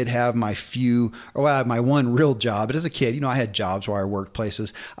when I did have my one real job, but as a kid, I had jobs where I worked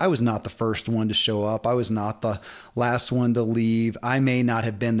places. I was not the first one to show up. I was not the last one to leave. I may not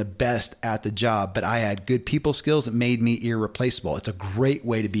have been the best at the job, but I had good people skills that made me irreplaceable. It's a great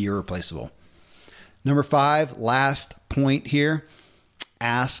way to be irreplaceable. Number 5, last point here,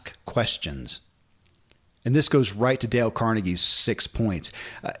 ask questions. And this goes right to Dale Carnegie's 6 points.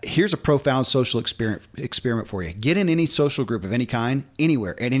 Here's a profound social experiment for you. Get in any social group of any kind,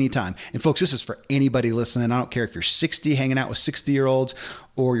 anywhere, at any time. And folks, this is for anybody listening. I don't care if you're 60 hanging out with 60-year-olds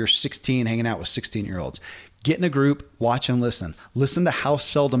or you're 16 hanging out with 16-year-olds. Get in a group, watch and listen. Listen to how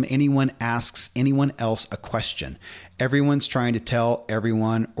seldom anyone asks anyone else a question. Everyone's trying to tell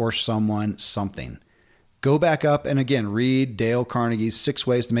everyone or someone something. Go back up and again, read Dale Carnegie's 6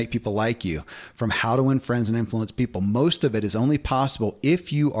 Ways to Make People Like You from How to Win Friends and Influence People. Most of it is only possible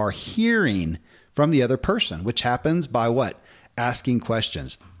if you are hearing from the other person, which happens by what? Asking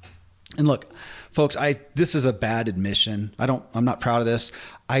questions. And look, folks, this is a bad admission. I'm not proud of this.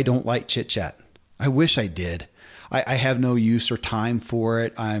 I don't like chit chat. I wish I did. I have no use or time for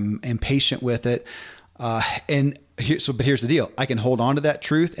it. I'm impatient with it. But here's the deal. I can hold on to that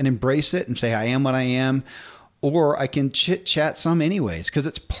truth and embrace it and say, I am what I am. Or I can chit chat some anyways, because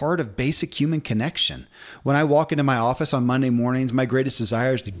it's part of basic human connection. When I walk into my office on Monday mornings, my greatest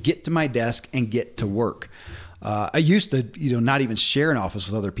desire is to get to my desk and get to work. I used to, not even share an office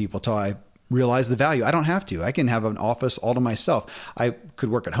with other people until I realize the value. I don't have to. I can have an office all to myself. I could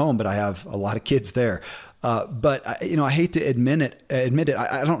work at home, but I have a lot of kids there. But I hate to admit it.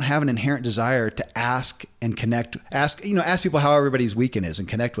 I don't have an inherent desire to ask and connect. Ask people how everybody's weekend is and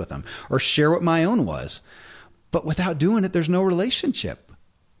connect with them, or share what my own was. But without doing it, there's no relationship.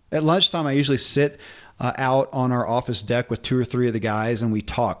 At lunchtime, I usually sit out on our office deck with 2 or 3 of the guys, and we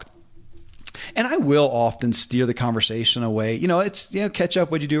talk. And I will often steer the conversation away. Catch up,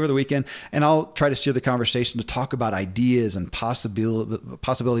 what'd you do over the weekend? And I'll try to steer the conversation to talk about ideas and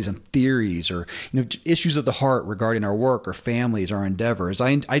possibilities and theories, or, issues of the heart regarding our work or families, our endeavors.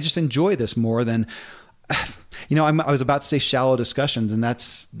 I just enjoy this more than, I was about to say shallow discussions, and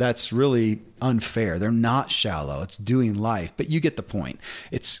that's really unfair. They're not shallow. It's doing life, but you get the point.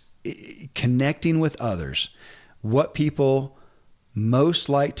 It's connecting with others. What people most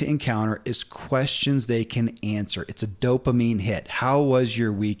like to encounter is questions they can answer. It's a dopamine hit. How was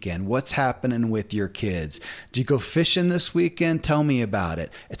your weekend? What's happening with your kids? Did you go fishing this weekend? Tell me about it.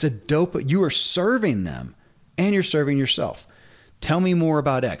 It's you are serving them and you're serving yourself. Tell me more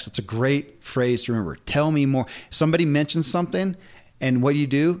about X. It's a great phrase to remember. Tell me more. Somebody mentions something, and what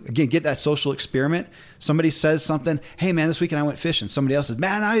do? Again, get that social experiment. Somebody says something, hey man, this weekend I went fishing. Somebody else says,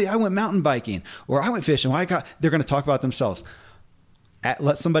 man, I went mountain biking, or I went fishing. They're going to talk about themselves.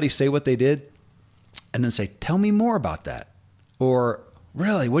 Let somebody say what they did and then say, tell me more about that. Or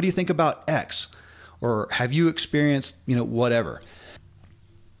really, what do you think about X? Or have you experienced, whatever.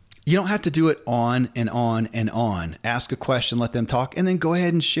 You don't have to do it on and on and on. Ask a question, let them talk, and then go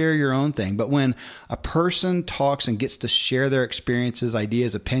ahead and share your own thing. But when a person talks and gets to share their experiences,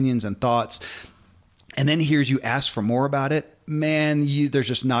 ideas, opinions, and thoughts, and then hears you ask for more about it, man, there's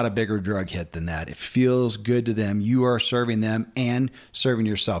just not a bigger drug hit than that. It feels good to them. You are serving them and serving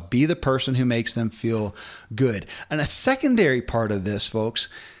yourself. Be the person who makes them feel good. And a secondary part of this, folks,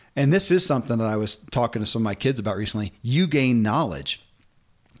 and this is something that I was talking to some of my kids about recently, you gain knowledge.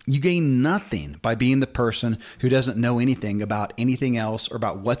 You gain nothing by being the person who doesn't know anything about anything else or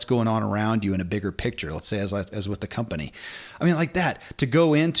about what's going on around you in a bigger picture. Let's say as with the company. I mean, like that, to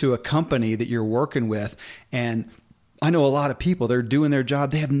go into a company that you're working with, and I know a lot of people, they're doing their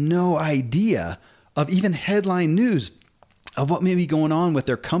job. They have no idea of even headline news of what may be going on with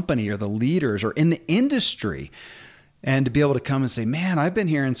their company or the leaders or in the industry. And to be able to come and say, man, I've been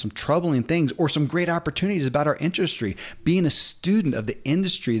hearing some troubling things or some great opportunities about our industry. Being a student of the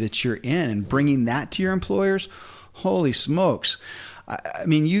industry that you're in and bringing that to your employers, holy smokes. I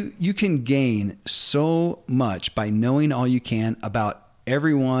mean, you can gain so much by knowing all you can about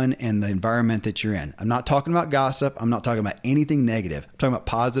everyone and the environment that you're in. I'm not talking about gossip. I'm not talking about anything negative. I'm talking about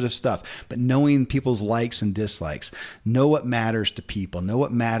positive stuff, but knowing people's likes and dislikes. Know what matters to people. Know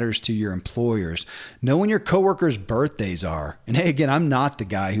what matters to your employers. Know when your coworkers' birthdays are. And hey, again, I'm not the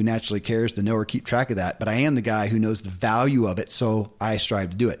guy who naturally cares to know or keep track of that, but I am the guy who knows the value of it, so I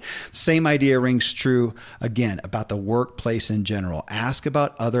strive to do it. Same idea rings true, again, about the workplace in general. Ask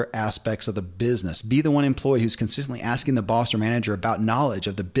about other aspects of the business. Be the one employee who's consistently asking the boss or manager about knowledge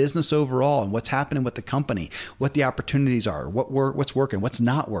of the business overall and what's happening with the company, what the opportunities are, what's working, what's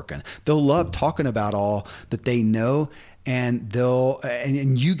not working. They'll love talking about all that they know, and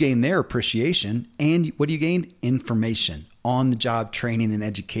and you gain their appreciation. And what do you gain? Information, on-the-job training and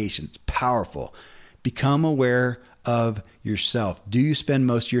education. It's powerful. Become aware of yourself. Do you spend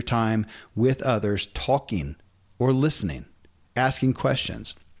most of your time with others talking or listening, asking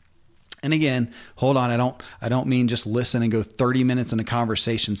questions? And again, hold on. I don't mean just listen and go 30 minutes in a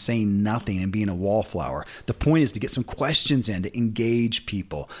conversation saying nothing and being a wallflower. The point is to get some questions in, to engage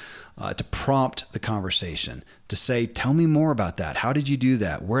people, to prompt the conversation, to say, tell me more about that. How did you do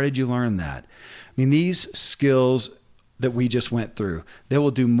that? Where did you learn that? I mean, these skills that we just went through, they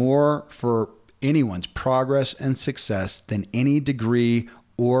will do more for anyone's progress and success than any degree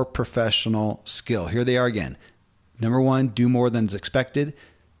or professional skill. Here they are again. Number 1, do more than is expected.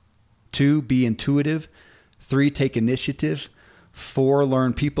 2, be intuitive. 3, take initiative. 4,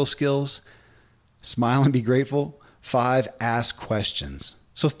 learn people skills. Smile and be grateful. 5, ask questions.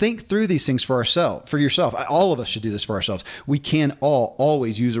 So think through these things for yourself. All of us should do this for ourselves. We can all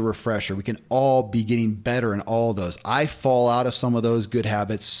always use a refresher. We can all be getting better in all those. I fall out of some of those good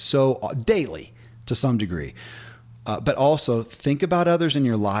habits so daily to some degree. But also think about others in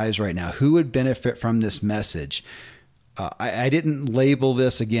your lives right now. Who would benefit from this message? I didn't label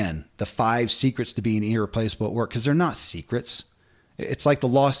this, again, the 5 secrets to being irreplaceable at work, because they're not secrets. It's like the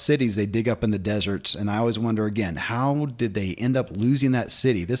lost cities they dig up in the deserts. And I always wonder, again, how did they end up losing that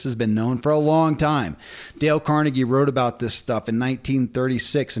city? This has been known for a long time. Dale Carnegie wrote about this stuff in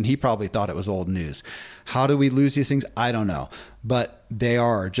 1936, and he probably thought it was old news. How do we lose these things? I don't know. But they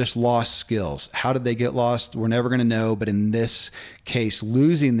are just lost skills. How did they get lost? We're never going to know. But in this case,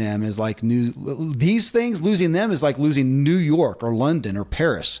 losing them is like losing them is like losing New York or London or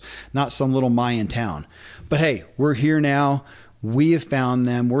Paris, not some little Mayan town. But hey, we're here now. We have found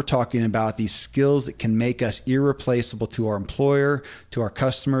them. We're talking about these skills that can make us irreplaceable to our employer, to our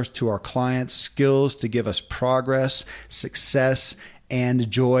customers, to our clients, skills to give us progress, success, and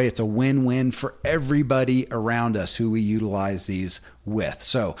joy. It's a win-win for everybody around us who we utilize these with.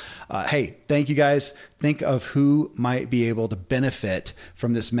 So, hey, thank you guys. Think of who might be able to benefit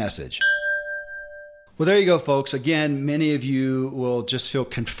from this message. Well, there you go, folks. Again, many of you will just feel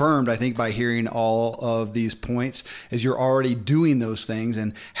confirmed, I think, by hearing all of these points, as you're already doing those things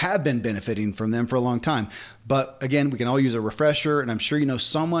and have been benefiting from them for a long time. But again, we can all use a refresher, and I'm sure you know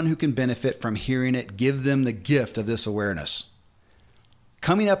someone who can benefit from hearing it. Give them the gift of this awareness.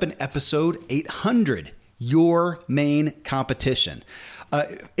 Coming up in episode 800, Your Main Competition.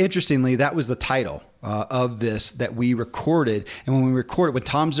 Interestingly, that was the title of this that we recorded. And when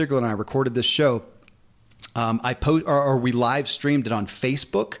Tom Ziglar and I recorded this show, we live streamed it on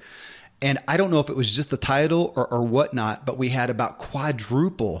Facebook, and I don't know if it was just the title or whatnot, but we had about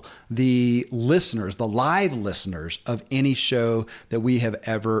quadruple the listeners, the live listeners of any show that we have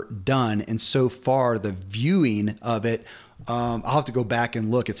ever done. And so far, the viewing of it, I'll have to go back and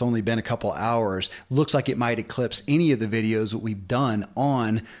look. It's only been a couple hours. Looks like it might eclipse any of the videos that we've done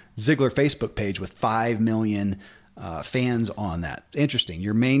on Ziglar Facebook page with 5 million fans on that. Interesting.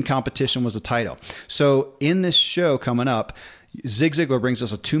 Your main competition was the title. So in this show coming up, Zig Ziglar brings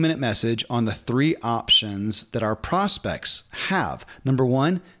us a 2-minute message on the 3 options that our prospects have. Number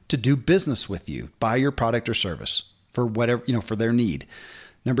 1, to do business with you, buy your product or service for whatever, for their need.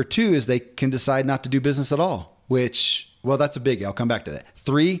 Number 2 is they can decide not to do business at all, which, well, that's a biggie. I'll come back to that.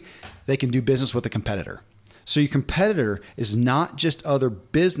 3, they can do business with a competitor. So your competitor is not just other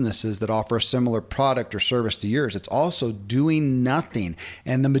businesses that offer a similar product or service to yours. It's also doing nothing.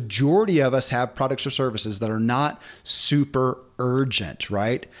 And the majority of us have products or services that are not super urgent,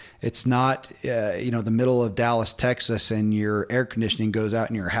 right? It's not, the middle of Dallas, Texas, and your air conditioning goes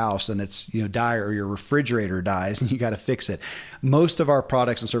out in your house and it's, dire, or your refrigerator dies and you got to fix it. Most of our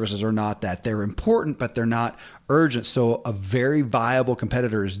products and services are not that. They're important, but they're not urgent. So a very viable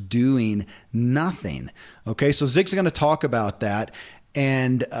competitor is doing nothing. Okay. So Zig's going to talk about that.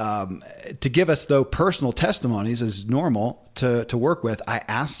 And to give us, though, personal testimonies is normal to work with, I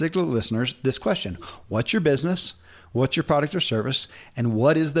asked Ziglar listeners this question: what's your business? What's your product or service? And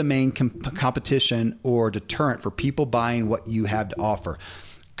what is the main competition or deterrent for people buying what you have to offer?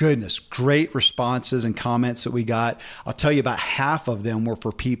 Goodness, great responses and comments that we got. I'll tell you, about half of them were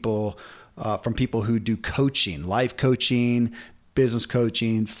for people, from people who do coaching, life coaching, business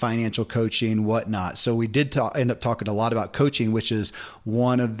coaching, financial coaching, whatnot. So we did end up talking a lot about coaching, which is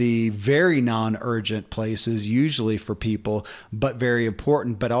one of the very non-urgent places usually for people, but very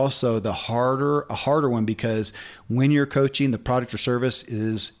important, but also a harder one, because when you're coaching, the product or service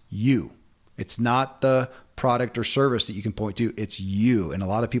is you. It's not the product or service that you can point to, it's you. And a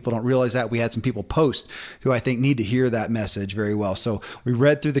lot of people don't realize that. We had some people post who I think need to hear that message very well. So we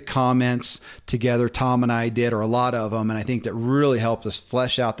read through the comments together, Tom and I did, or a lot of them, and I think that really helped us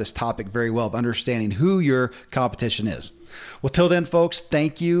flesh out this topic very well of understanding who your competition is. Well, till then, folks,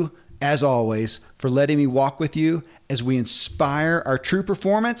 thank you, as always, for letting me walk with you as we inspire our true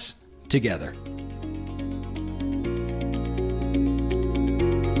performance together.